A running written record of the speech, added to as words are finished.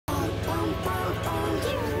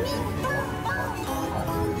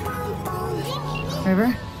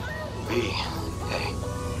River? V, hey.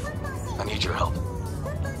 I need your help.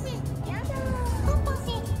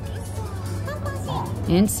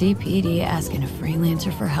 NCPD asking a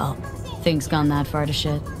freelancer for help. Things gone that far to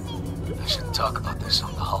shit. I should talk about this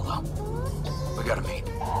on the holo. We gotta meet.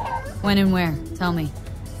 When and where? Tell me.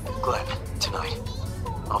 Glenn, tonight.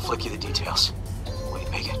 I'll flick you the details. Will you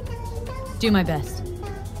make it? Do my best.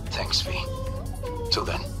 Thanks, V. Till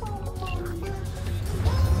then.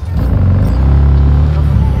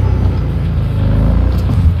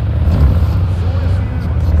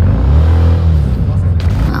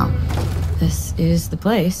 Well, this is the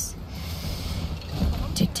place.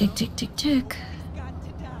 Tick, tick, tick, tick, tick.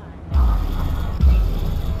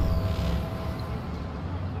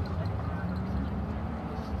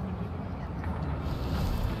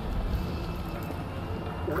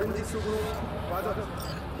 오렌지 속으로 빠져들어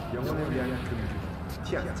영혼을 위한 금기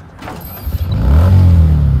티아치.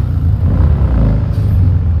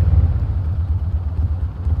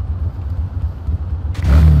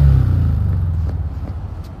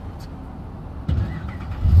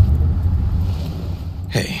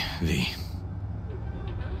 Hey, V.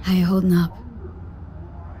 How you holding up?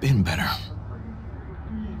 Been better.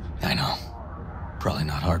 I know. Probably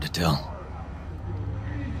not hard to tell.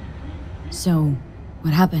 So,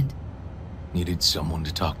 what happened? Needed someone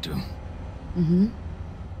to talk to. Mm-hmm.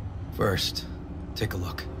 First, take a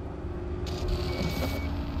look.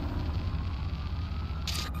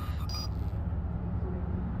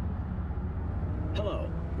 Hello,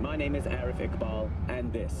 my name is Arif Iqbal,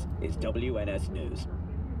 and this is WNS News.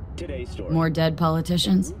 Today's story. More dead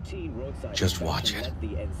politicians? Just watch it. The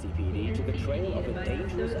NCPD to the trail of a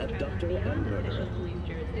dangerous abductor and murderer.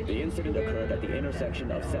 The incident occurred at the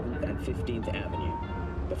intersection of 7th and 15th Avenue.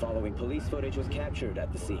 The following police footage was captured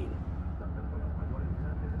at the scene.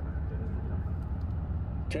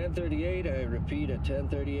 1038, I repeat at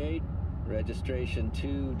 1038. Registration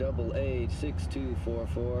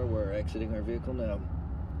 2886244. We're exiting our vehicle now.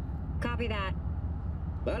 Copy that.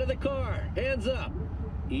 Out of the car! Hands up!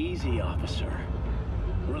 Easy, officer.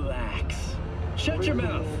 Relax. Shut your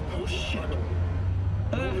mouth! Oh, shit.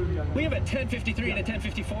 We have a 1053 and a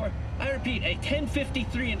 1054. I repeat, a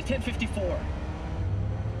 1053 and a 1054.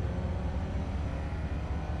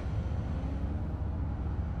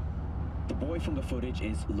 The boy from the footage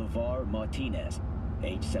is LeVar Martinez,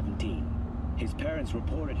 age 17. His parents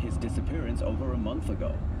reported his disappearance over a month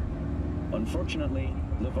ago. Unfortunately,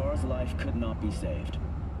 LeVar's life could not be saved.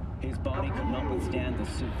 His body could not withstand the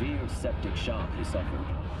severe septic shock he suffered.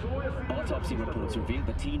 Autopsy reports revealed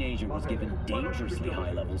the teenager was given dangerously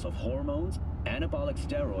high levels of hormones, anabolic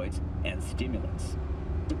steroids, and stimulants.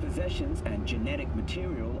 The possessions and genetic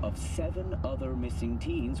material of 7 other missing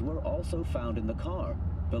teens were also found in the car,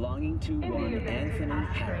 belonging to one Anthony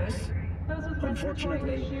Harris.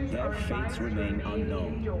 Unfortunately, their fates remain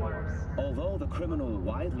unknown. Although the criminal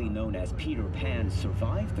widely known as Peter Pan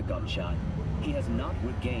survived the gunshot, he has not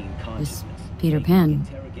regained consciousness. This Peter Pan,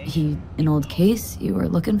 he an old case? You were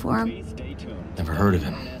looking for him? Never heard of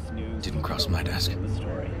him. Didn't cross my desk.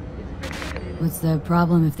 What's the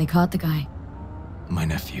problem if they caught the guy? My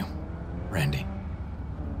nephew, Randy.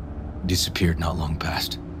 Disappeared not long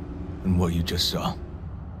past. And what you just saw.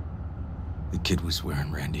 The kid was wearing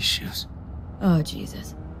Randy's shoes. Oh,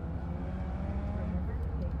 Jesus.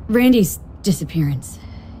 Randy's disappearance.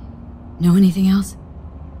 Know anything else?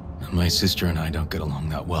 My sister and I don't get along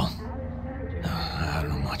that well. I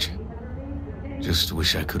don't know much. Just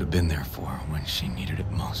wish I could have been there for her when she needed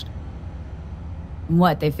it most.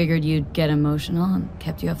 What, they figured you'd get emotional and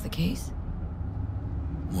kept you off the case?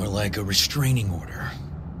 More like a restraining order.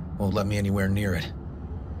 Won't let me anywhere near it.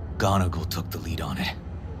 Gonigal took the lead on it.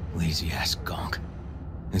 Lazy-ass gonk.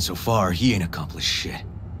 And so far, he ain't accomplished shit.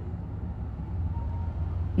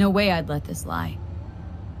 No way I'd let this lie.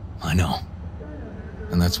 I know.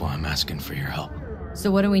 And that's why I'm asking for your help. So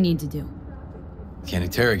what do we need to do? Can't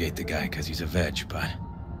interrogate the guy because he's a veg, but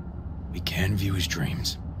we can view his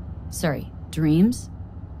dreams. Sorry, dreams?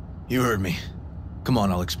 You heard me. Come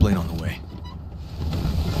on, I'll explain on the way.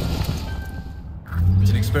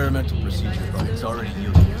 It's an experimental procedure, but it's already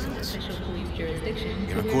yielding results.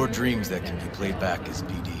 They record dreams that can be played back as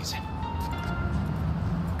DVDs.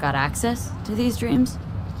 Got access to these dreams?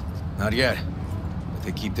 Not yet, but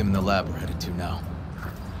they keep them in the lab we're headed to now.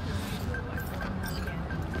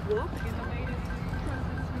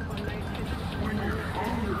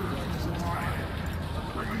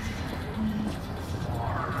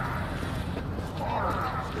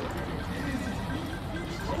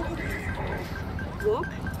 Walk.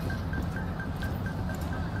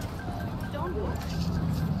 Don't walk.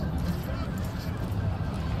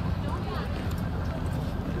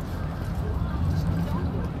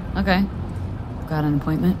 Okay. Got an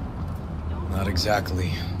appointment? Not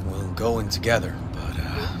exactly. We'll go in together,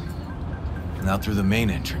 but, not through the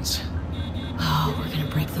main entrance. Oh, we're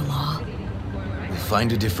gonna break the law. We'll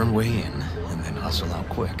find a different way in, and then hustle out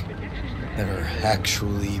quick. Never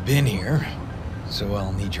actually been here, so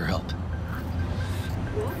I'll need your help.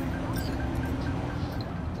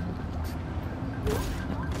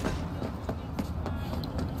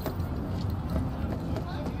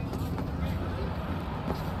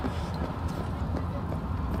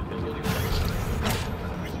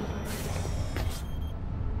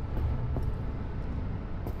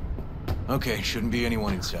 Okay, shouldn't be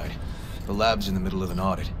anyone inside. The lab's in the middle of an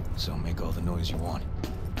audit, so make all the noise you want.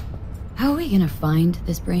 How are we gonna find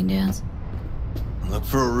this brain dance? Look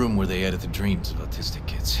for a room where they edit the dreams of autistic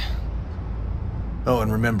kids. Oh,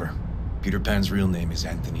 and remember, Peter Pan's real name is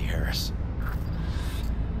Anthony Harris.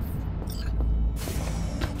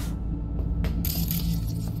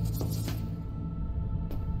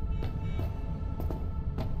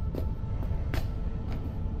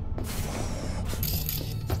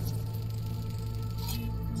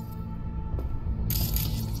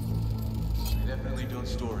 I definitely don't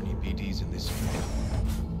store any PDs in this area.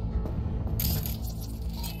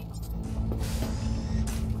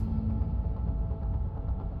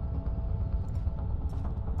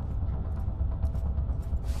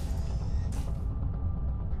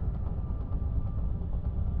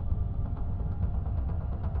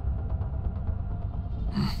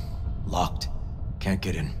 Locked. Can't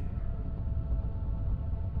get in.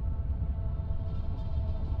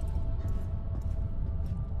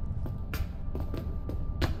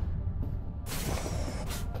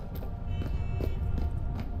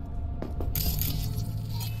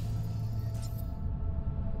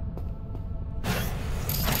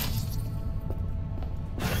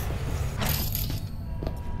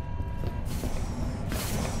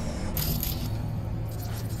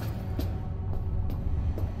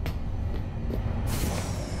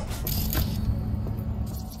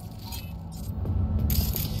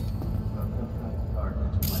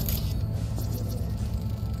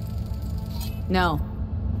 No.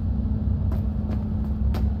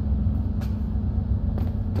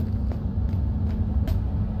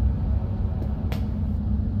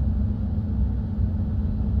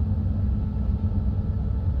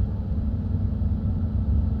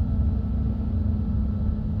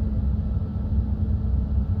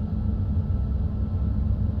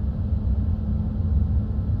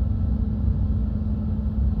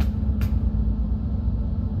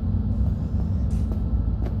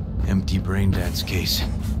 Empty brain dance case.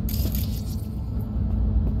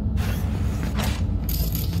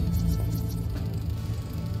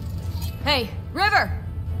 Hey, River!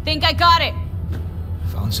 Think I got it!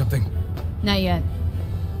 Found something? Not yet.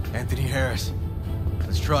 Anthony Harris.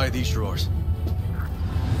 Let's try these drawers.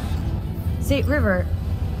 Say, River,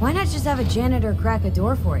 why not just have a janitor crack a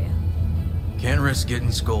door for you? Can't risk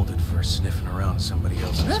getting scolded for sniffing around somebody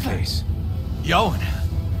else's River. case. Yowen!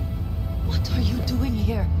 What are you doing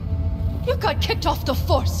here? You got kicked off the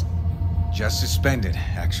force. Just suspended,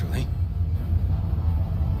 actually.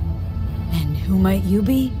 And who might you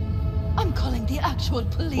be? I'm calling the actual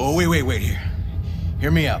police. Oh, wait here.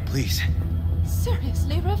 Hear me out, please.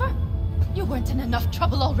 Seriously, River? You weren't in enough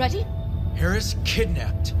trouble already? Harris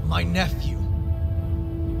kidnapped my nephew.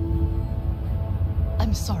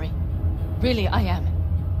 I'm sorry. Really, I am.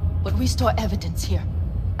 But we store evidence here.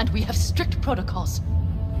 And we have strict protocols.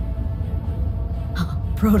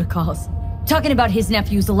 Protocols. Talking about his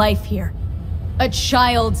nephew's life here. A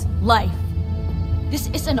child's life. This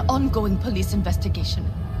is an ongoing police investigation.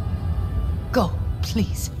 Go,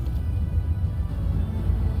 please.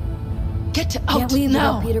 Get out Can't leave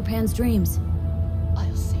now! without Peter Pan's dreams.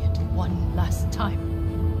 I'll say it one last time.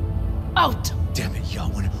 Out! Damn it,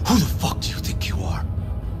 Yowen. Who the fuck do you think you are?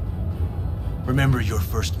 Remember your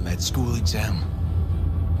first med school exam?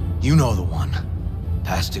 You know the one.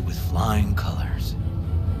 Passed it with flying colors.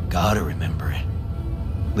 Gotta remember it.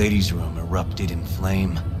 Ladies' room erupted in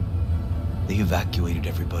flame. They evacuated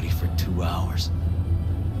everybody for 2 hours.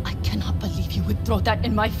 I cannot believe you would throw that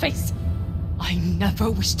in my face. I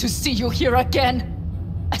never wish to see you here again.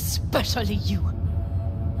 Especially you.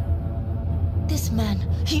 This man,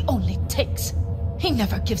 he only takes. He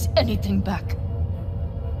never gives anything back.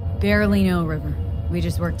 Barely know, River. We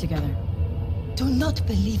just work together. Do not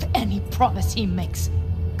believe any promise he makes.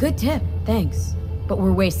 Good tip, thanks. But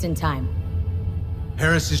we're wasting time.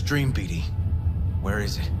 Harris's dream, BD. Where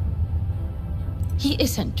is it? He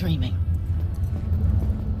isn't dreaming.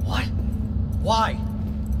 What? Why?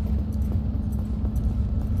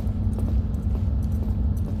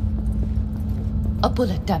 A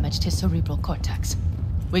bullet damaged his cerebral cortex.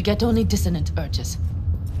 We get only dissonant urges.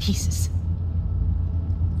 Pieces.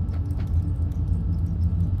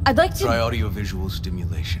 I'd like to... Try audiovisual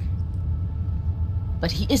stimulation.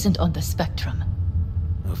 But he isn't on the spectrum.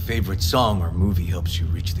 A favorite song or movie helps you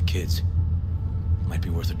reach the kids. Might be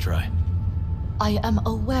worth a try. I am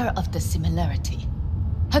aware of the similarity.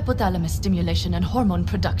 Hypothalamus stimulation and hormone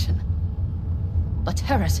production. But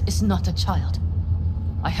Harris is not a child.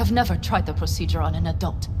 I have never tried the procedure on an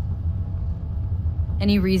adult.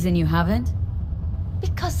 Any reason you haven't?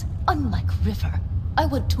 Because, unlike River, I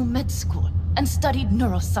went to med school and studied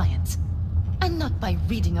neuroscience. And not by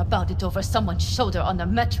reading about it over someone's shoulder on the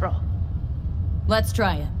metro. Let's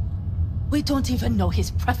try it. We don't even know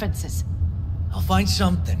his preferences. I'll find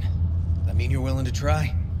something. That mean you're willing to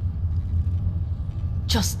try?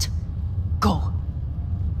 Just go.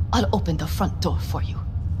 I'll open the front door for you.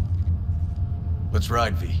 Let's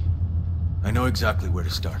ride, V. I know exactly where to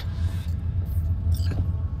start.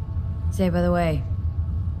 Say, by the way,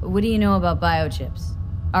 what do you know about biochips?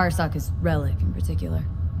 Arasaka's relic in particular.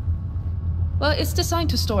 Well, it's designed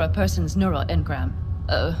to store a person's neural engram.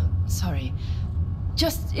 Sorry.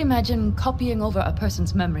 Just imagine copying over a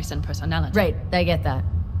person's memories and personality. Right, I get that.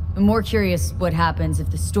 I'm more curious what happens if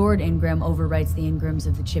the stored engram overwrites the engrams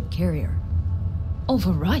of the chip carrier.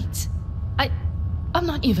 Overwrite? I'm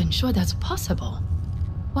not even sure that's possible.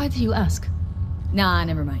 Why do you ask? Nah,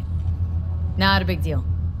 never mind. Not a big deal.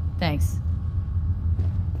 Thanks.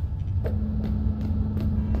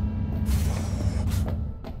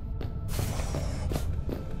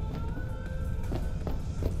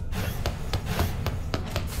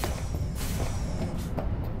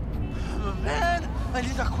 Man, I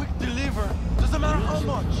need a quick deliver. Doesn't matter how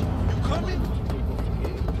much. You coming?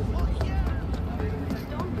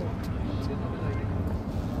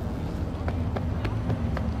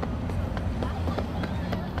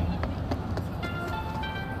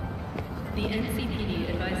 The NCPD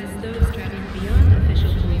advises those traveling beyond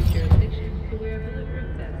official police jurisdiction to wear a bulletproof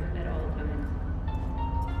vest at all times.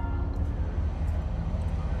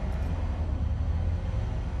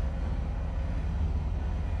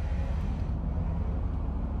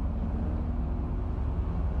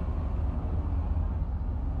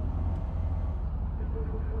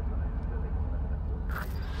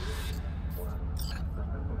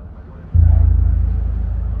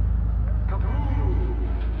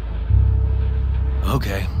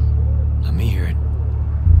 Okay. Let me hear it.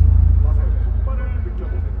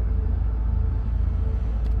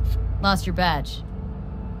 Lost your badge.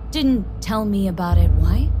 Didn't tell me about it.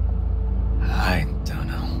 Why? I don't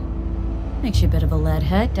know. Makes you a bit of a lead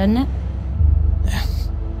head, doesn't it? Yeah,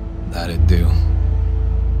 that'd do.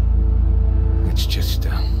 It's just,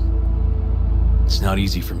 it's not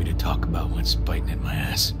easy for me to talk about what's biting at my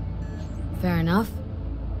ass. Fair enough.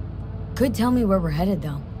 Could tell me where we're headed,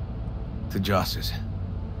 though. To Joss's.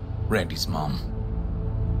 Randy's mom.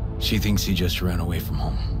 She thinks he just ran away from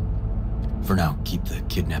home. For now, keep the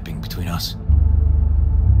kidnapping between us.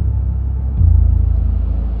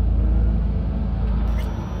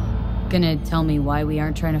 Gonna tell me why we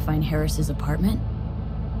aren't trying to find Harris's apartment?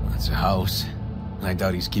 It's a house. And I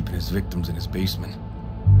doubt he's keeping his victims in his basement.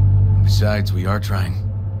 Besides, we are trying.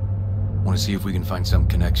 Want to see if we can find some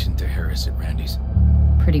connection to Harris at Randy's.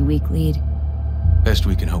 Pretty weak lead. Best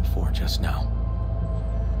we can hope for just now.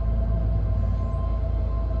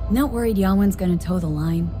 Not worried Yawen's gonna toe the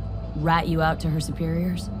line? Rat you out to her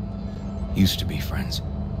superiors? Used to be friends.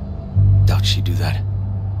 Doubt she'd do that.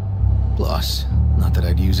 Plus, not that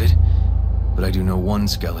I'd use it, but I do know one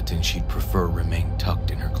skeleton she'd prefer remain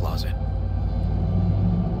tucked in her closet.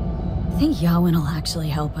 Think Yawen will actually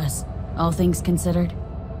help us, all things considered?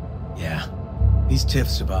 Yeah. These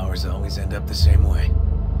tiffs of ours always end up the same way.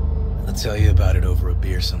 I'll tell you about it over a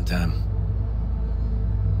beer sometime.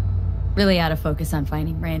 Really out of focus on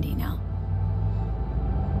finding Randy now.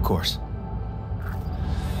 Of course.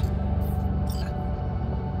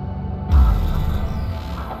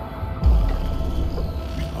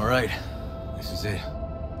 All right. This is it.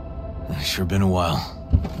 It's sure been a while.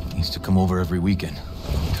 Used to come over every weekend.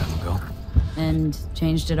 A long time ago. And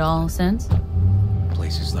changed it all since?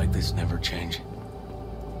 Places like this never change.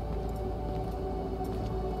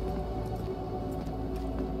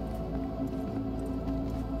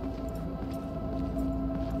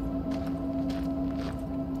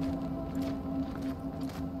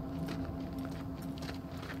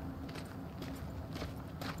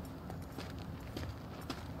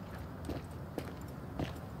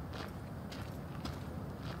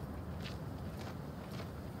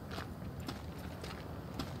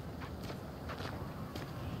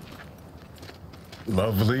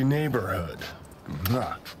 Lovely neighborhood.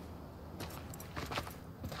 Huh.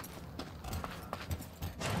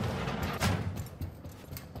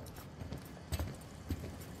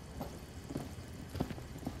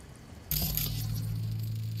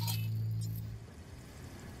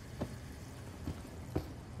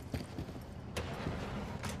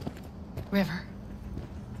 River.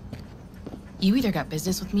 You either got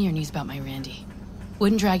business with me or news about my Randy.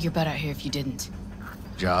 Wouldn't drag your butt out here if you didn't.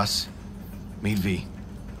 Joss, meet V.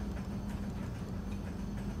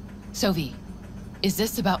 So V, is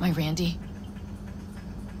this about my Randy?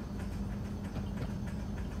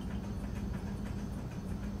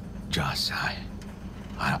 Joss, I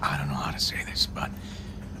don't know how to say this, but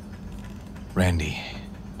Randy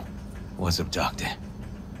was abducted.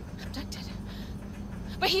 Abducted?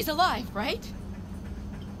 But he's alive, right?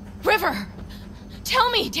 River! Tell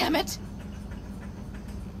me, damn it!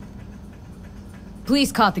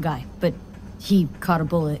 Police caught the guy, but he caught a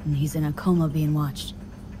bullet and he's in a coma being watched.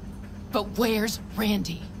 But where's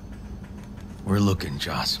Randy? We're looking,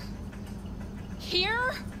 Joss.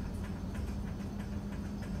 Here?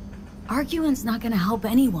 Arguing's not gonna help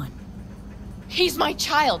anyone. He's my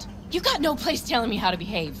child. You got no place telling me how to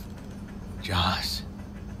behave. Joss.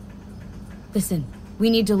 Listen, we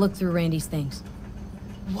need to look through Randy's things.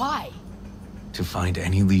 Why? To find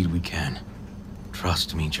any lead we can.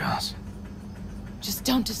 Trust me, Joss. Just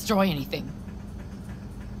don't destroy anything.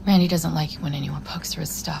 Randy doesn't like it when anyone pokes through his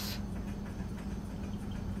stuff.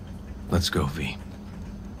 Let's go, V.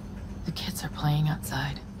 The kids are playing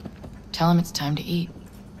outside. Tell them it's time to eat.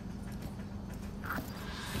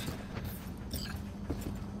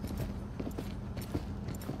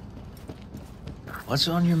 What's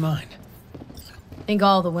on your mind? I think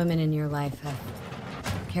all the women in your life have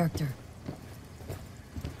character.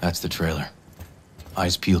 That's the trailer.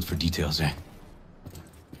 Eyes peeled for details, eh?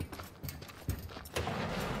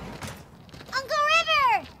 Uncle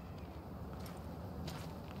River!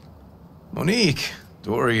 Monique,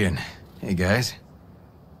 Dorian. Hey, guys.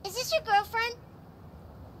 Is this your girlfriend?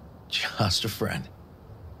 Just a friend.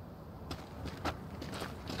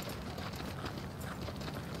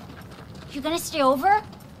 You gonna stay over?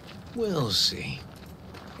 We'll see.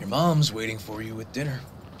 Your mom's waiting for you with dinner.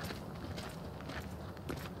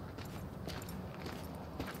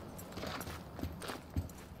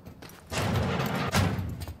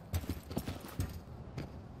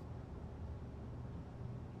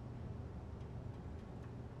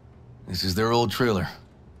 This is their old trailer.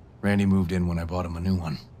 Randy moved in when I bought him a new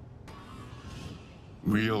one.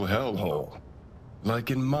 Real hellhole.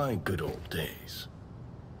 Like in my good old days.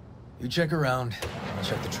 You check around, I'll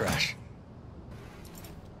check the trash.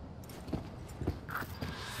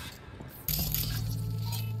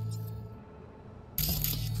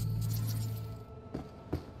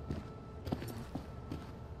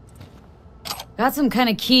 Got some kind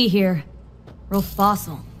of key here. Real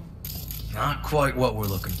fossil. Not quite what we're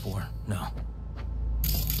looking for, no.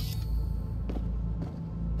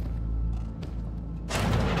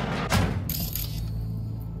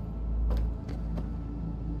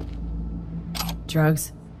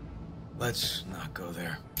 Drugs? Let's not go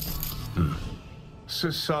there.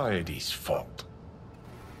 Society's fault.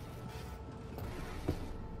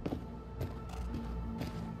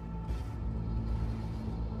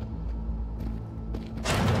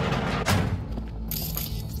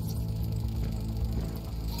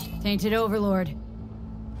 Tainted Overlord.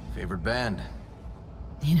 Favorite band?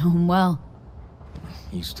 You know him well.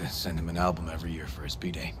 Used to send him an album every year for his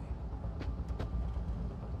B-Day.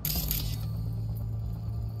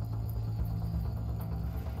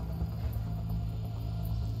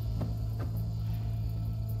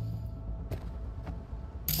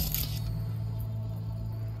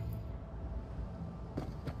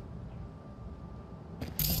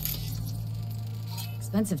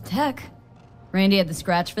 Expensive tech. Randy had the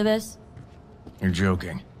scratch for this? You're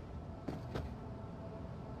joking.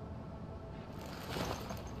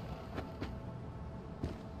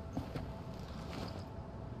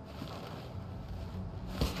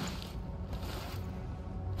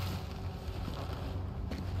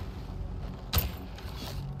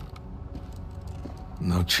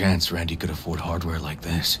 No chance Randy could afford hardware like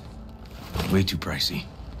this. Way too pricey.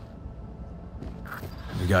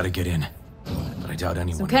 We gotta get in. But I doubt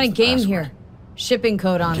anyone Some kind knows of the game password. here. Shipping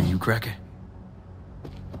code on Can it. you crack it?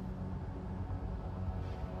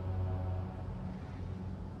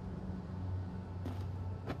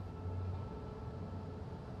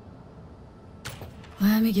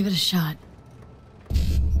 Let me give it a shot.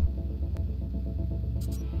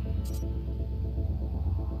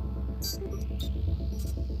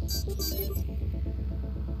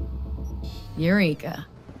 Eureka.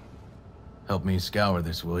 Help me scour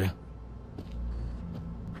this, will you?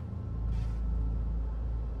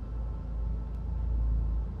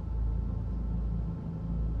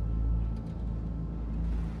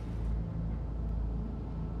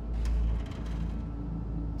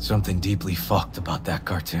 Something deeply fucked about that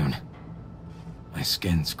cartoon. My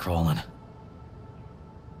skin's crawling.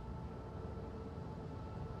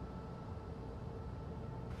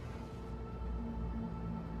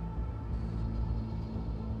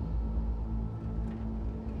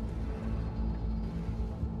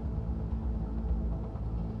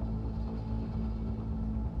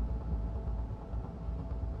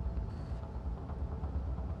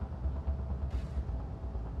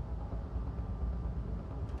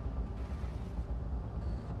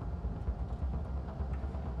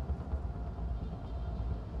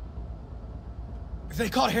 If they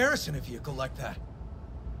caught Harris in a vehicle like that.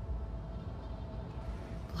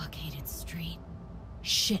 Blockaded street.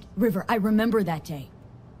 Shit, River, I remember that day.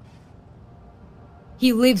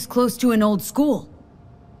 He lives close to an old school.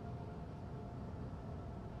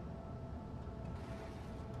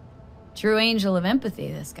 True angel of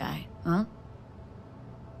empathy, this guy, huh?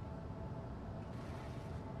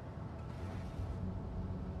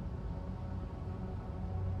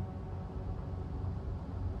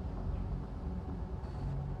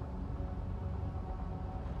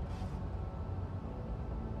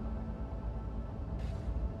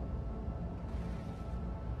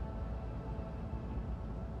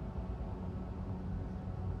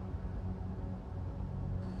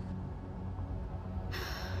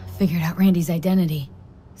 Figured out Randy's identity.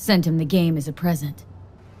 Sent him the game as a present.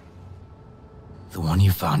 The one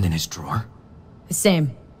you found in his drawer? The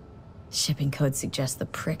same. Shipping code suggests the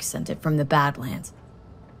prick sent it from the Badlands.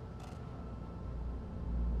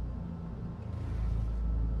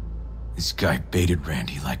 This guy baited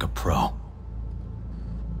Randy like a pro.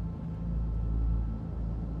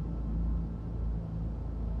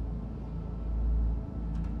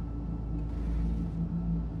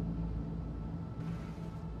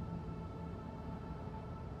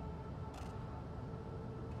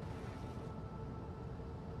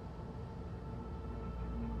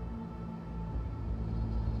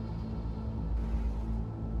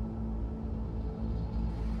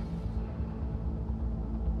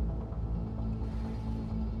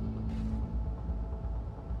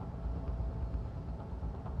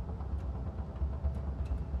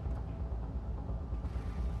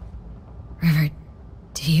 River,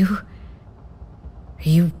 are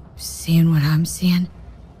you seeing what I'm seeing?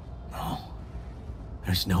 No.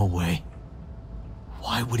 There's no way.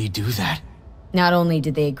 Why would he do that? Not only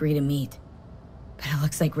did they agree to meet, but it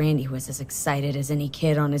looks like Randy was as excited as any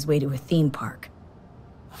kid on his way to a theme park.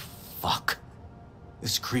 Fuck.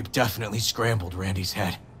 This creep definitely scrambled Randy's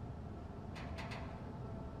head.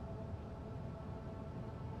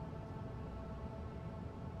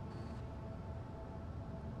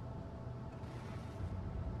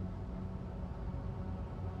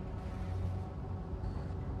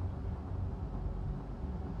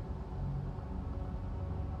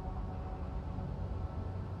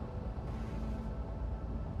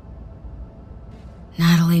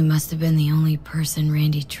 Natalie must have been the only person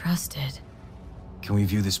Randy trusted. Can we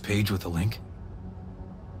view this page with a link?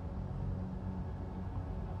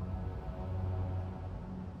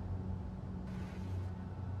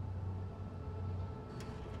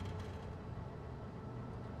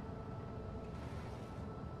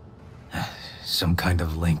 Some kind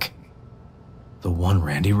of link. The one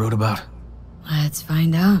Randy wrote about? Let's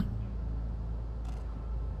find out.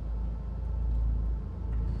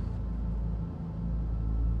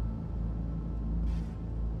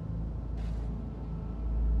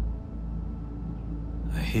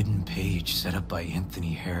 A hidden page set up by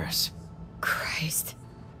Anthony Harris. Christ.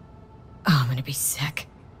 Oh, I'm gonna be sick.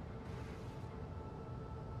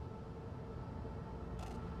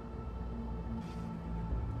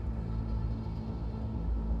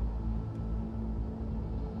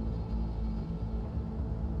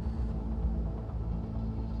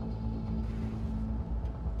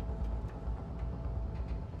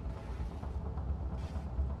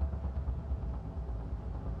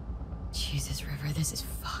 Jesus, River, this is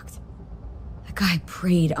fucked. The guy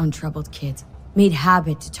preyed on troubled kids, made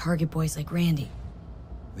habit to target boys like Randy.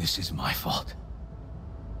 This is my fault.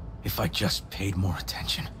 If I just paid more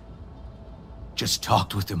attention. Just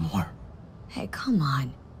talked with him more. Hey, come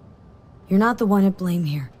on. You're not the one at blame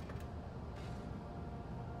here.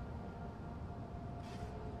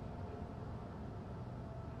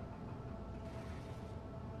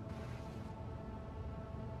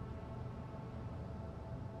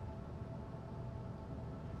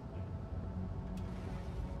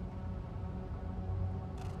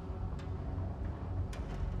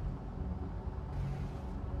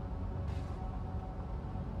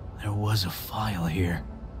 There was a file here.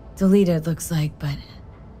 Deleted, looks like, but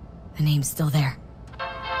the name's still there.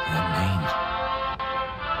 That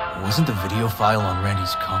name. Wasn't the video file on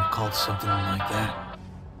Randy's comp called something like that?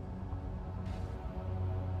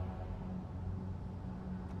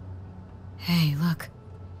 Hey, look.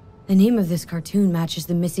 The name of this cartoon matches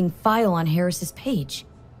the missing file on Harris's page.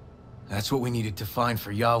 That's what we needed to find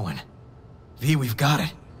for Yawin. V, we've got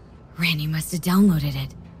it. Randy must have downloaded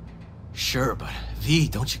it. Sure, but V,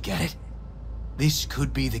 don't you get it? This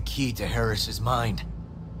could be the key to Harris's mind.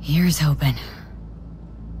 Here's hoping.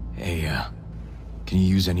 Hey, can you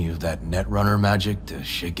use any of that Netrunner magic to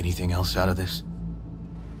shake anything else out of this?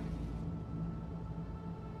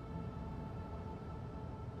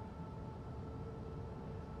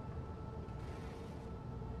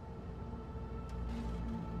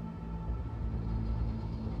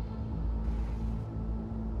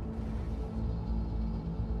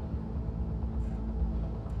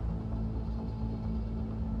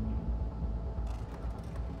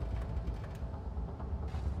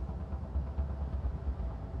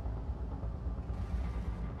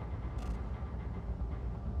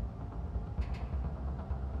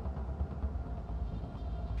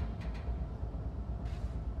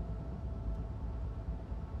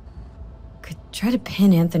 Try to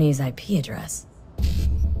pin Anthony's IP address.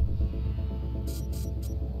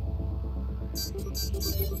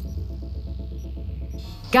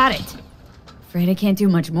 Got it! Afraid I can't do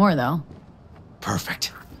much more, though.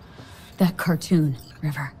 Perfect. That cartoon,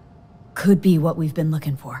 River, could be what we've been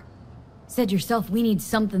looking for. Said yourself we need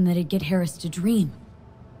something that'd get Harris to dream.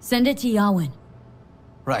 Send it to Yawin.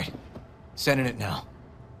 Right. Sending it now.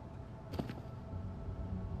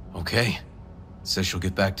 Okay. Says she'll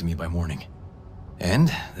get back to me by morning. And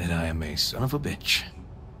that I am a son of a bitch.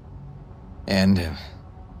 And,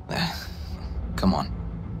 come on.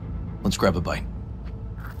 Let's grab a bite.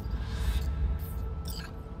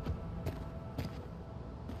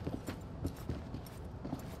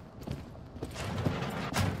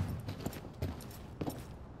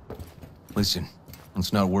 Listen,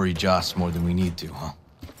 let's not worry Joss more than we need to, huh?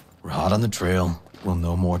 We're hot on the trail. We'll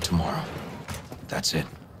know more tomorrow. That's it.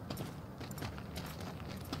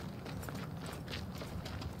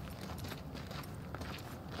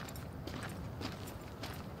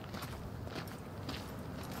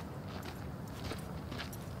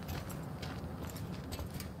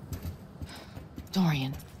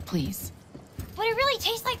 Dorian, please. But it really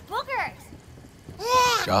tastes like boogers.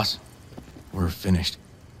 Joss, we're finished.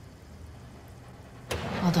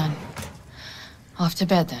 Well done. Off to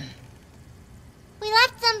bed, then. We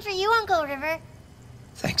left some for you, Uncle River.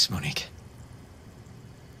 Thanks, Monique.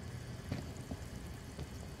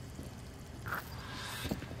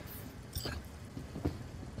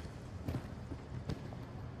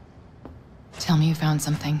 Tell me you found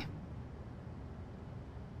something.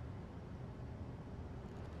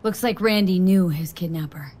 Looks like Randy knew his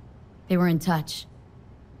kidnapper. They were in touch.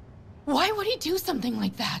 Why would he do something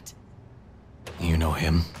like that? You know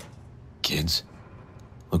him. Kids.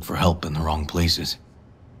 Look for help in the wrong places.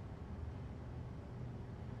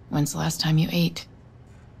 When's the last time you ate?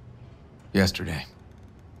 Yesterday.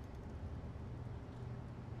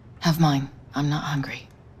 Have mine. I'm not hungry.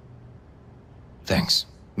 Thanks.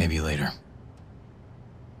 Maybe later.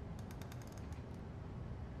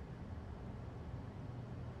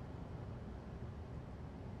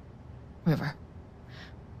 River,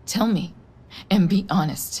 tell me, and be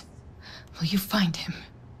honest. Will you find him?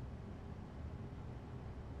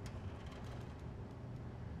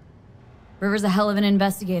 River's a hell of an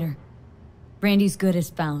investigator. Randy's good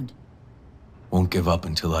as found. Won't give up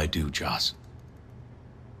until I do, Joss.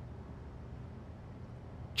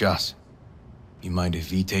 Joss, you mind if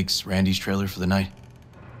V takes Randy's trailer for the night?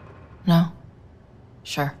 No?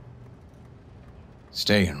 Sure.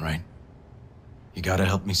 Staying, right? You gotta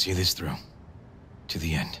help me see this through. To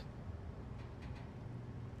the end.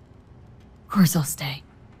 Of course I'll stay.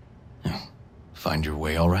 Yeah. Find your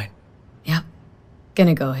way all right? Yep.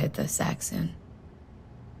 Gonna go hit the sack soon.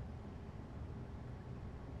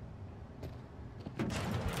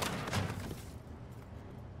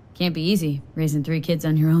 Can't be easy, raising 3 kids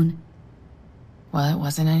on your own. Well, it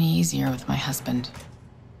wasn't any easier with my husband.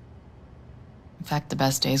 In fact, the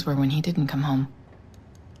best days were when he didn't come home.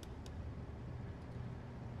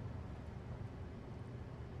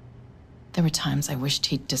 There were times I wished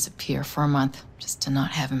he'd disappear for a month, just to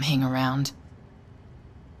not have him hang around.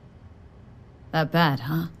 That bad,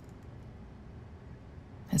 huh?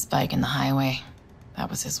 His bike in the highway, that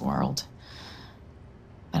was his world.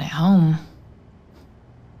 But at home,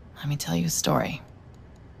 let me tell you a story.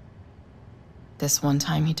 This one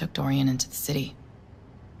time he took Dorian into the city.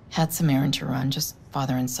 Had some errand to run, just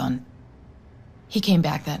father and son. He came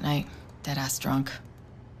back that night, dead-ass drunk.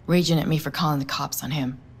 Raging at me for calling the cops on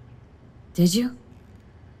him. Did you?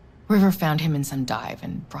 River found him in some dive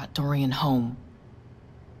and brought Dorian home.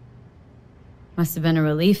 Must have been a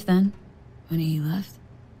relief then, when he left.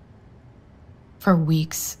 For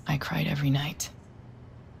weeks, I cried every night.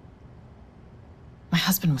 My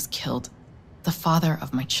husband was killed. The father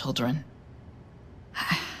of my children.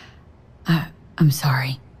 I'm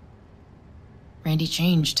sorry. Randy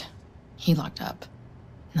changed. He locked up.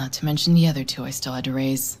 Not to mention the other two I still had to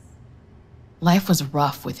raise. Life was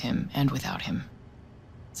rough with him and without him.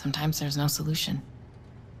 Sometimes there's no solution.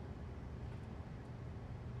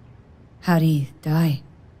 How'd he die?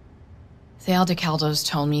 Thale DeCaldos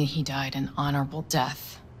told me he died an honorable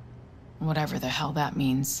death. Whatever the hell that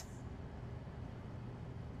means.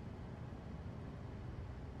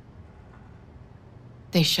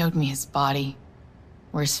 They showed me his body,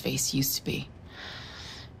 where his face used to be.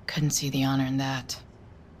 Couldn't see the honor in that.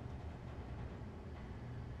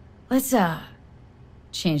 Let's,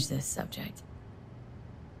 change this subject.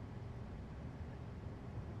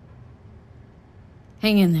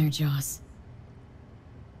 Hang in there, Joss.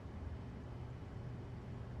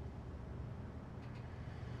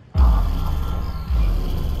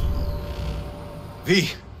 V,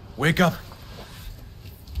 wake up.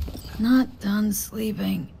 Not done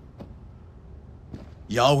sleeping.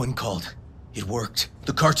 Yawin called. It worked.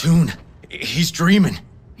 The cartoon. He's dreaming.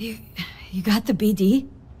 You got the BD?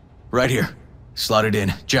 Right here. Slot it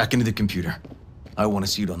in. Jack into the computer. I want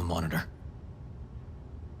to see it on the monitor.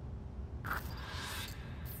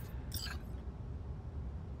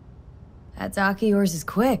 That doc of yours is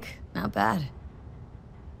quick. Not bad.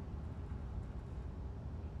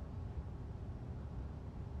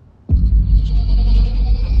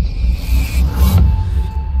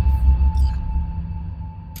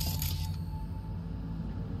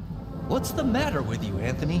 What's the matter with you,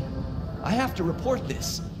 Anthony? I have to report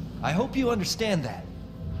this. I hope you understand that.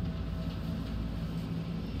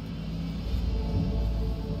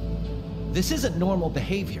 This isn't normal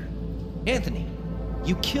behavior. Anthony,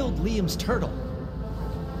 you killed Liam's turtle.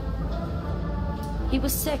 He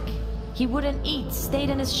was sick. He wouldn't eat, stayed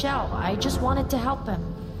in his shell. I just wanted to help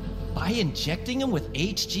him. By injecting him with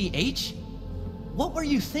HGH? What were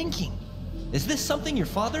you thinking? Is this something your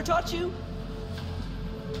father taught you?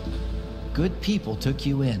 Good people took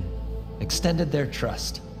you in, extended their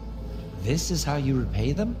trust. This is how you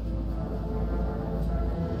repay them?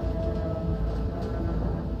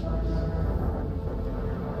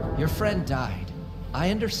 Your friend died. I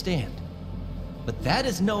understand. But that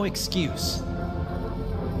is no excuse.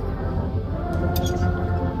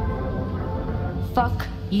 Fuck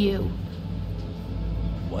you.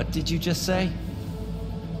 What did you just say?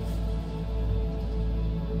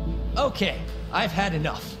 Okay, I've had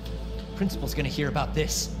enough. Principal's gonna hear about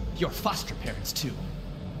this. Your foster parents, too.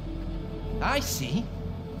 I see.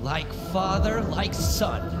 Like father, like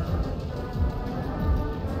son.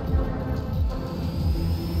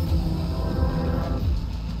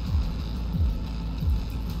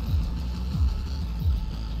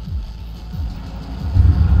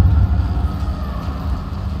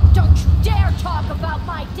 Don't you dare talk about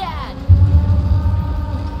my dad!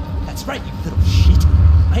 That's right, you little shit.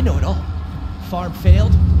 I know it all. Farm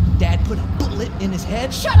failed. Dad put a bullet in his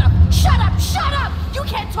head. Shut up! Shut up! Shut up! You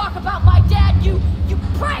can't talk about my dad, you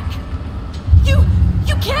prank! You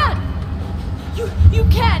can't! You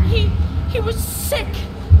can't! He was sick,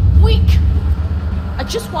 weak. I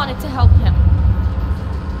just wanted to help him.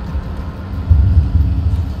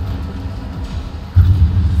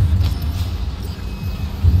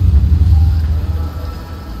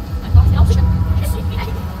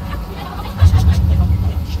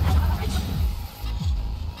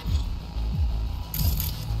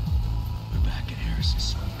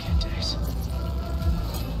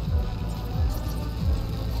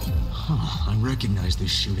 Recognize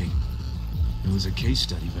this shooting. It was a case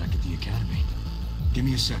study back at the academy. Give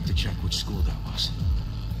me a sec to check which school that was.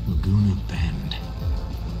 Laguna Bend.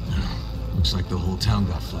 Looks like the whole town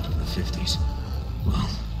got flooded in the 50s. Well,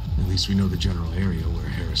 at least we know the general area where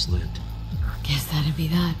Harris lived. Guess that'd be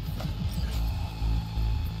that.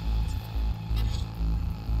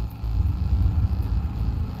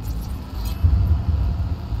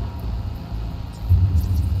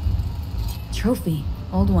 Trophy.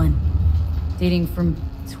 Old one. Dating from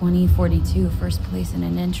 2042, first place in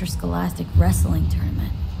an interscholastic wrestling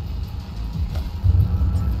tournament.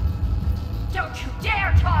 Don't you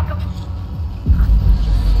dare talk about...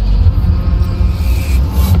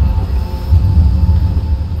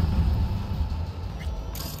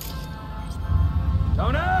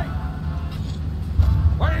 Tony!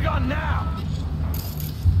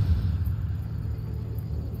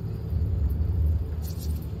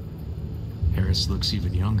 Harris looks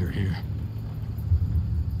even younger here.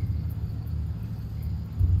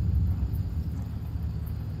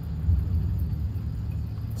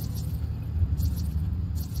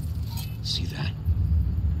 See that?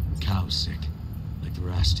 Cow's sick, like the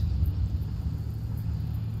rest.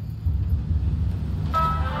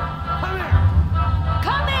 Come here!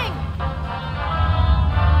 Coming!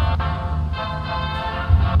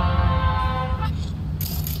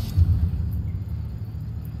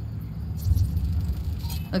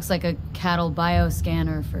 Looks like a cattle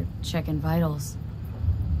bioscanner for checking vitals.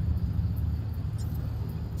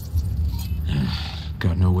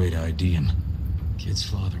 Got no way to ID him. Kid's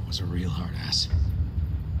father was a real hard ass.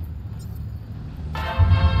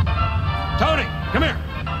 Tony, come here!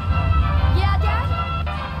 Yeah, Dad?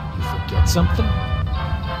 You forget something?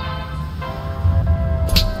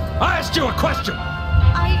 I asked you a question!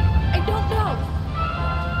 I don't know.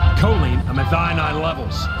 Choline and methionine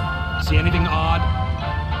levels. See anything odd?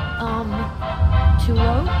 Too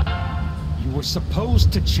low? You were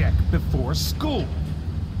supposed to check before school.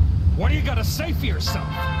 What do you gotta say for yourself?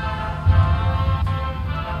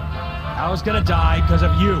 I was gonna die because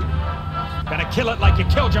of you. Gonna kill it like you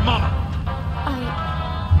killed your mama.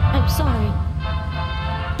 I'm sorry.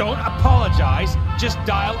 Don't apologize, just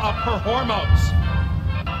dial up her hormones.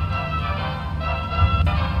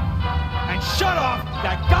 And shut off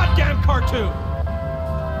that goddamn cartoon!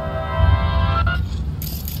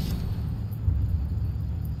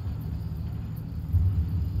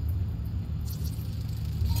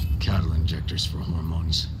 Cattle injectors for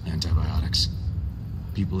hormones, antibiotics.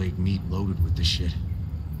 People ate meat loaded with this shit.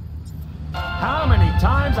 How many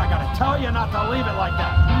times I gotta tell you not to leave it like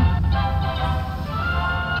that?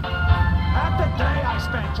 Half the day I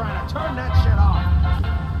spent trying to turn that shit off.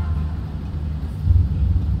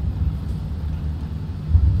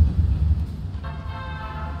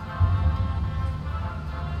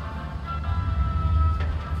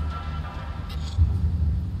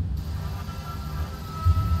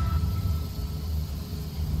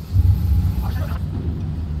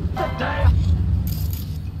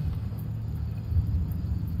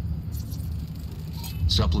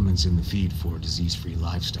 Supplements in the feed for disease-free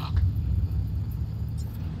livestock.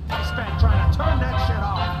 I spent trying to turn that shit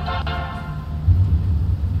off.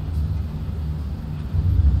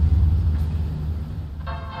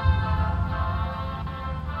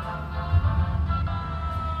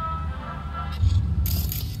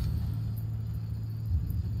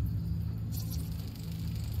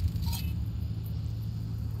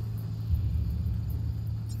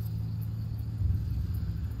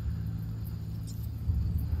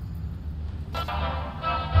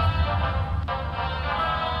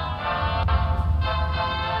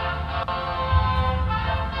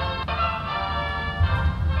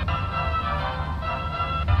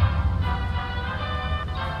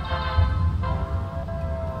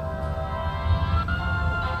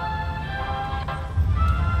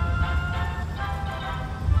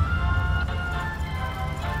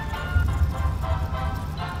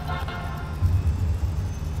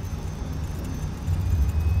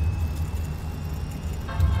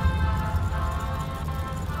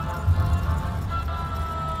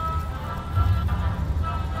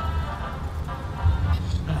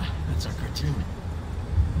 That's our cartoon.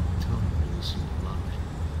 Tony really seemed to love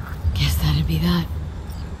it. Guess that'd be that.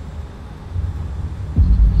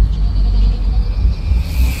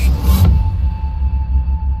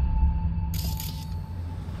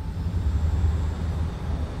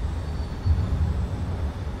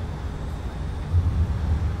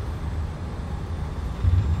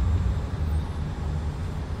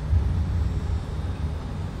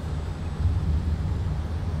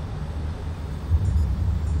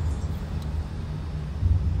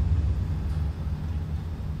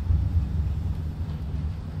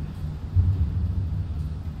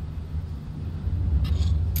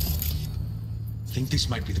 Think this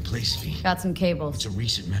might be the place, V. Got some cables. It's a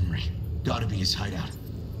recent memory. Gotta be his hideout.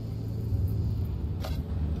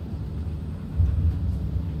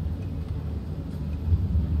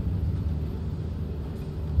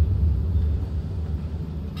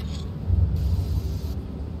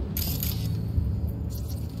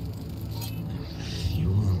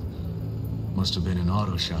 Fuel. Must have been an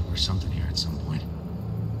auto shop or something here at some point.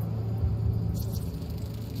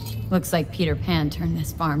 Looks like Peter Pan turned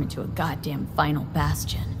this farm into a goddamn final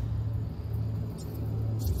bastion.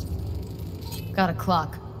 Got a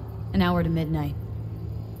clock. An hour to midnight.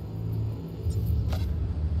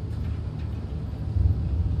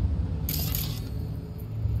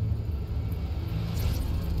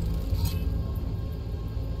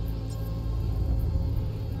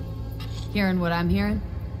 Hearing what I'm hearing?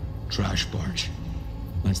 Trash barge.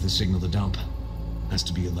 That's the signal to dump. Has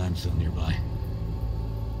to be a landfill nearby.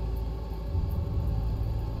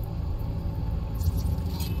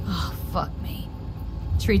 Oh, fuck me.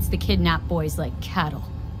 Treats the kidnapped boys like cattle.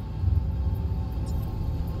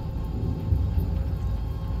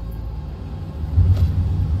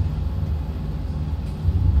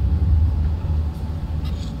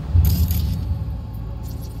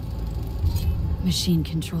 Machine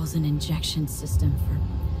controls an injection system for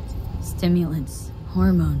stimulants,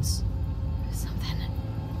 hormones, something.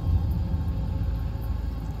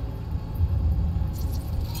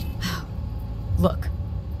 Look,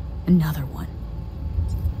 another one.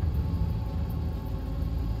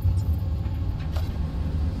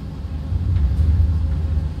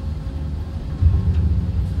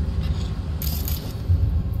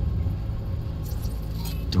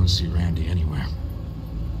 Don't see Randy anywhere.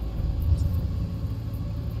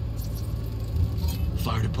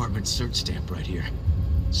 Fire department search stamp right here.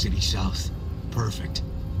 City South. Perfect.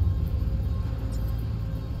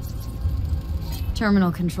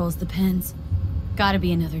 Terminal controls the pins. Gotta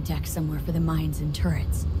be another deck somewhere for the mines and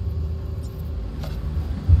turrets.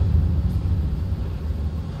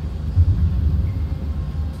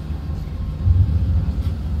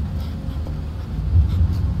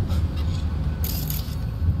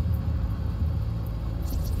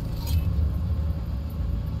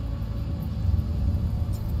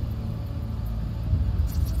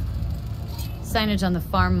 Signage on the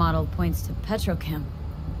farm model points to Petrochem.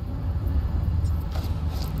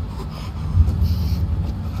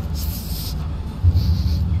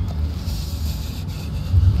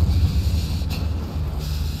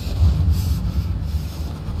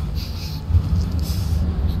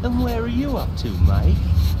 And where are you up to, Mike?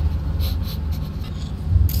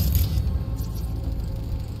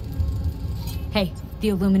 Hey, the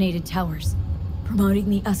Illuminated Towers. Promoting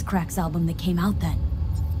the Us Cracks album that came out then.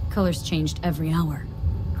 Colors changed every hour.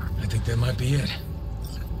 I think that might be it.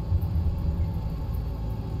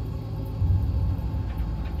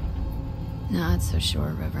 Not so sure,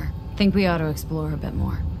 River. Think we ought to explore a bit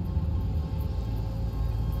more.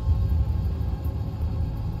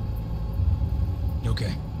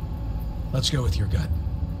 Okay. Let's go with your gut.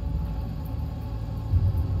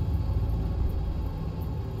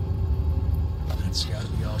 That's gotta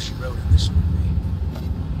be all she wrote in this movie.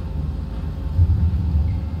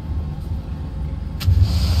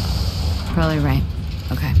 Probably right.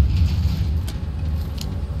 Okay.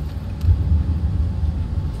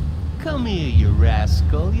 Come here, you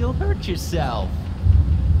rascal. You'll hurt yourself.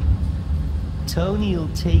 Tony'll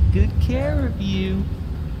take good care of you.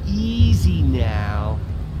 Easy now.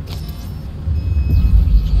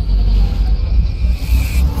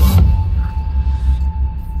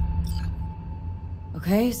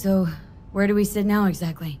 Okay, so where do we sit now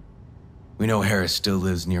exactly? We know Harris still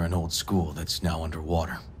lives near an old school that's now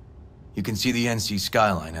underwater. You can see the NC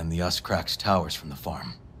skyline and the Us Cracks towers from the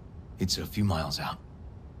farm. It's a few miles out.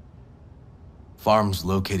 Farm's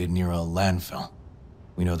located near a landfill.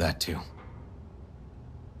 We know that too.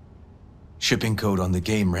 Shipping code on the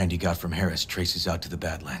game Randy got from Harris traces out to the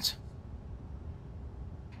Badlands.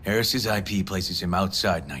 Harris's IP places him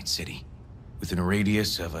outside Night City, within a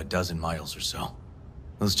radius of a dozen miles or so.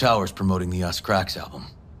 Those towers promoting the Us Cracks album.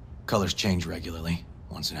 Colors change regularly,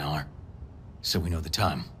 once an hour. So we know the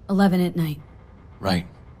time. 11 at night. Right.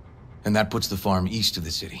 And that puts the farm east of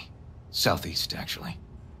the city. Southeast, actually.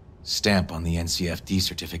 Stamp on the NCFD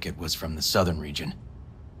certificate was from the southern region.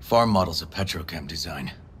 Farm model's a Petrochem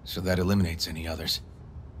design, so that eliminates any others.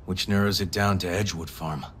 Which narrows it down to Edgewood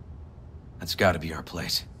Farm. That's gotta be our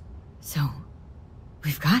place. So,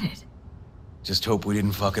 we've got it. Just hope we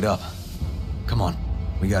didn't fuck it up. Come on,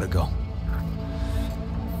 we gotta go.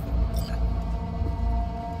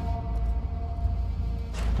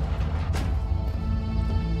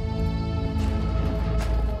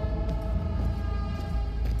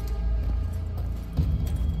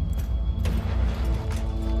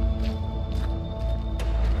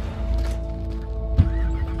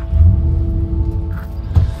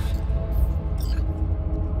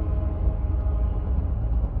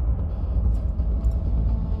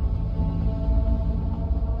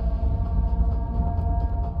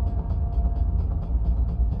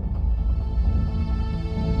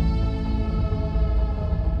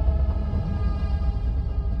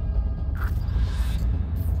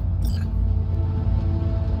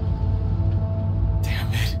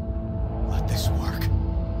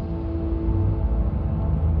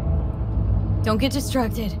 Don't get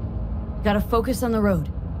distracted. Gotta focus on the road.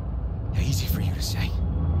 Easy for you to say.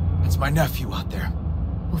 That's my nephew out there.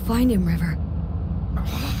 We'll find him, River.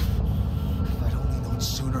 If I'd only known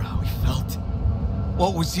sooner how he felt.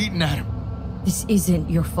 What was eating at him? This isn't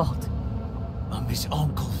your fault. I'm his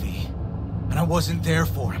uncle, V. And I wasn't there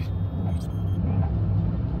for him.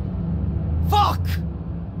 Fuck!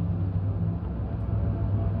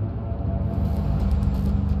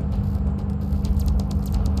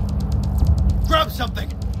 Grab something!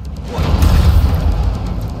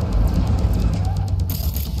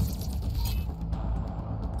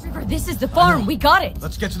 River, this is the farm. We got it.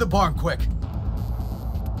 Let's get to the barn quick.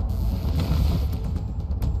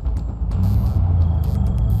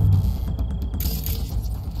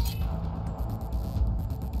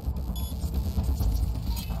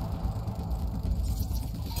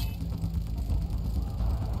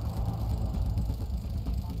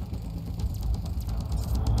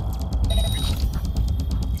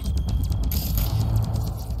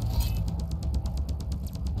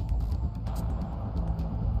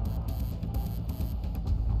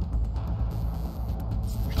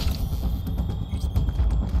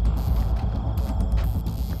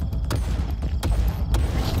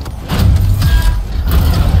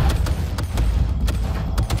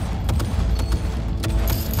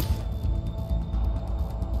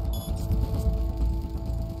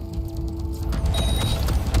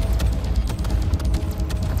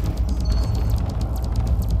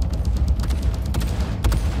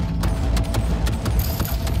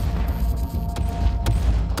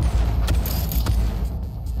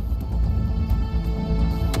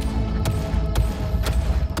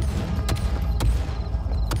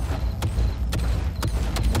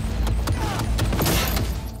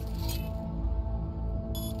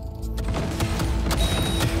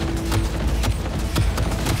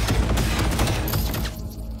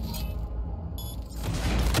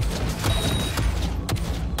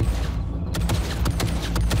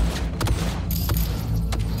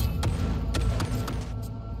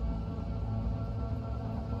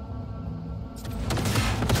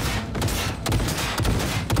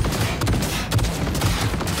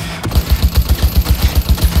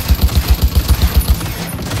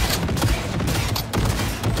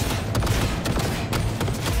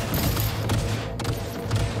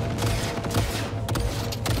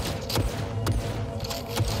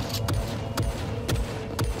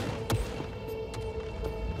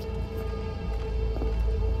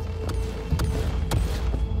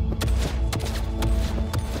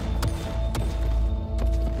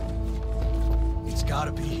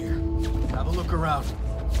 Gotta be here. Have a look around.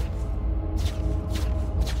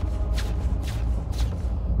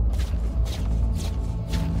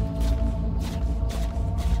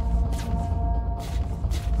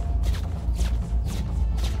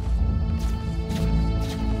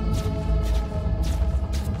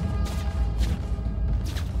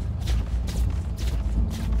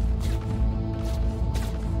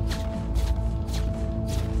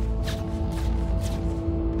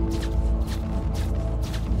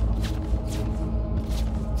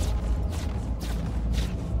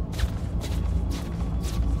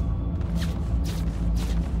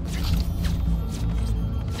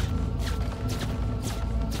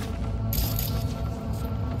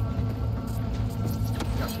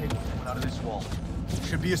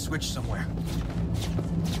 Should be a switch somewhere.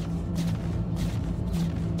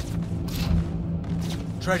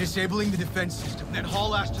 Try disabling the defense system, then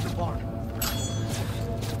haul ass to the barn.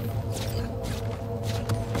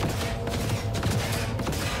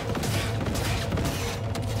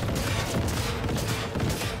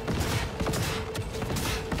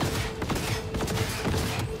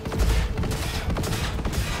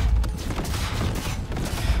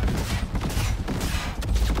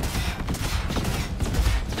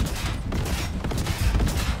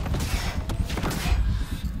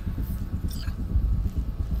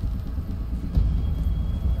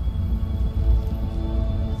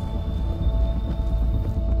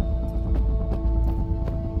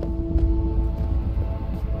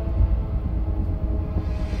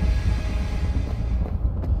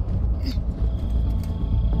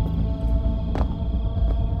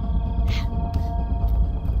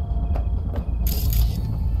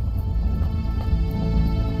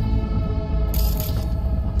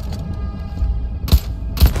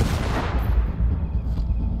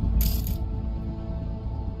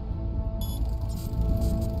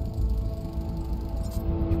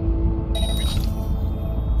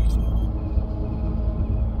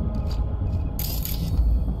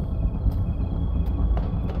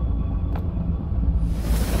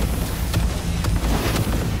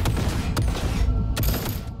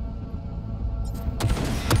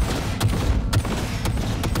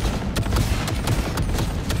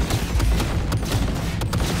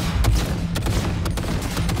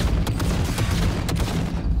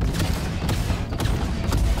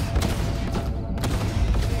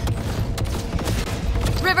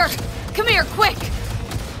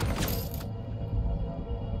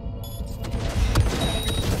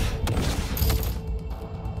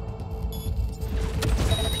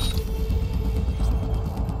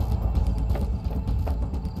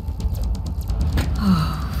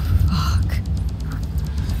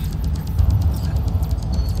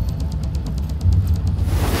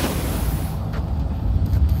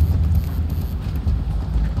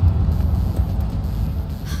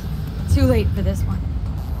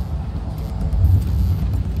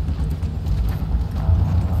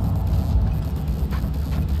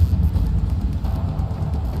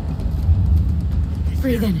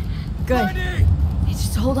 breathing. Good. Randy! Hey,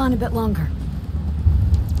 just hold on a bit longer.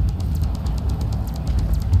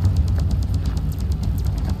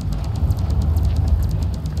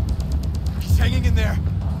 He's hanging in there.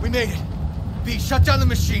 We made it. V, shut down the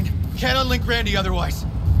machine. Can't unlink Randy otherwise.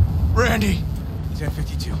 Randy!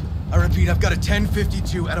 1052. I repeat, I've got a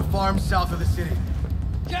 1052 at a farm south of the city.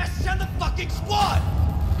 Yes, send the fucking squad!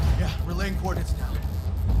 Yeah, relaying coordinates now.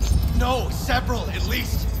 No, several, at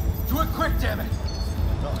least. Do it quick, damn it!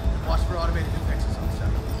 Oh, watch for automated defenses on the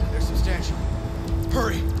side. They're substantial.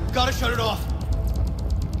 Hurry! Gotta shut it off!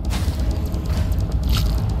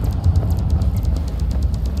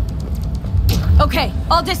 Okay,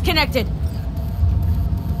 all disconnected.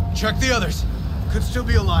 Check the others. Could still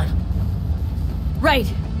be alive. Right.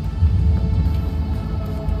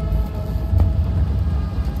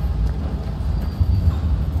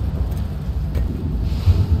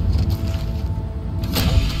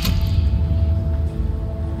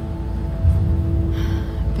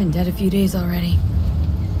 Been dead a few days already.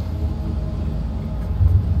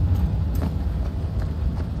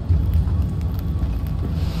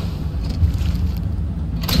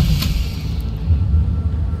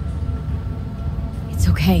 It's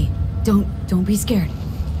okay. Don't be scared.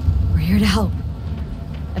 We're here to help.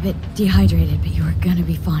 A bit dehydrated, but you are gonna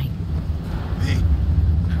be fine. V,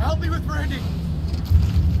 help me with Randy!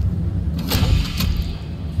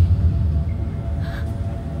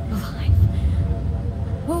 Alive.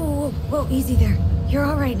 Whoa, easy there. You're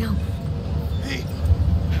all right now. V,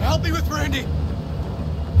 help me with Randy!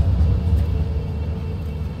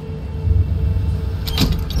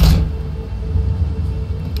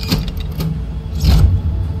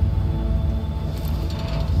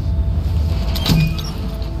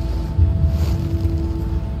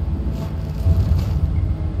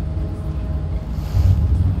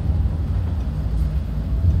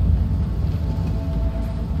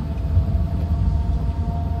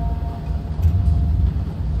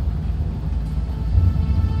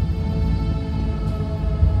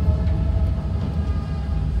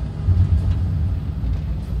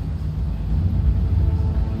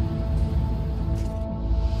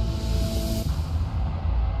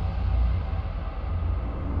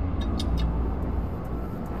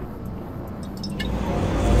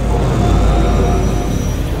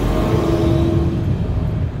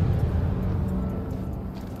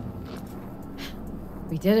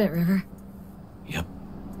 We did it, River. Yep,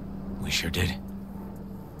 we sure did.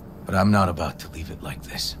 But I'm not about to leave it like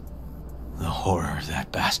this. The horror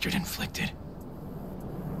that bastard inflicted.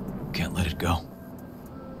 Can't let it go.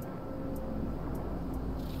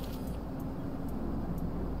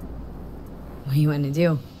 What do you want to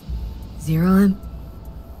do? Zero him?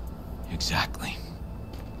 Exactly.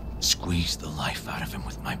 Squeeze the life out of him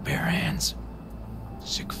with my bare hands.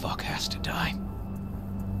 Sick fuck has to die.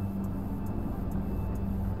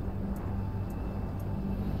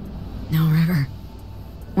 No, River.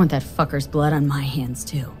 Want that fucker's blood on my hands,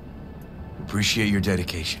 too. Appreciate your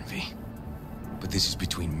dedication, V. But this is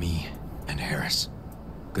between me and Harris.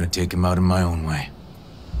 Gonna take him out in my own way.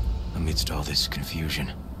 Amidst all this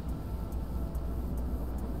confusion.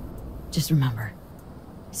 Just remember.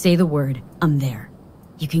 Say the word, I'm there.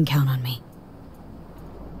 You can count on me.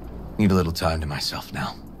 Need a little time to myself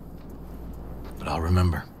now. But I'll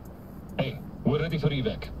remember. Hey, we're ready for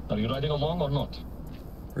evac. Are you riding along or not?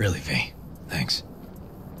 Really, V. Thanks.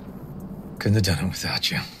 Couldn't have done it without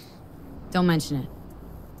you. Don't mention it.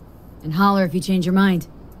 And holler if you change your mind.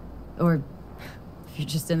 Or if you're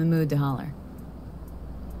just in the mood to holler.